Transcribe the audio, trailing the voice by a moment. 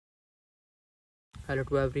Hello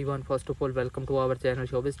to everyone. First of all, welcome to our channel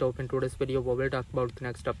Showbiz Top. In today's video, we will talk about the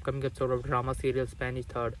next upcoming episode of drama serial Spanish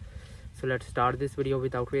Third. So let's start this video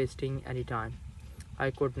without wasting any time.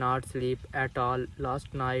 I could not sleep at all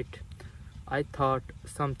last night. I thought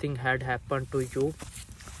something had happened to you.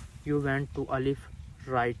 You went to Alif,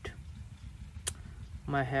 right?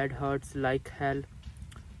 My head hurts like hell.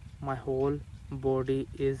 My whole body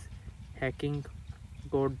is hacking.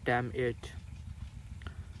 God damn it.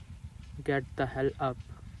 Get the hell up.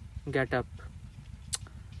 Get up.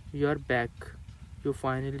 You're back. You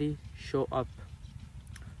finally show up.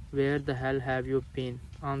 Where the hell have you been?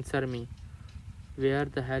 Answer me. Where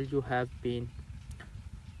the hell you have been?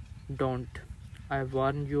 Don't. I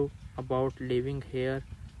warned you about leaving here.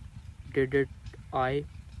 Did it I?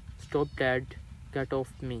 Stop that. Get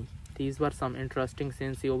off me. These were some interesting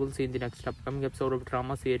scenes you will see in the next upcoming episode of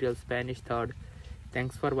drama serial Spanish Third.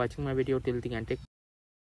 Thanks for watching my video till the end.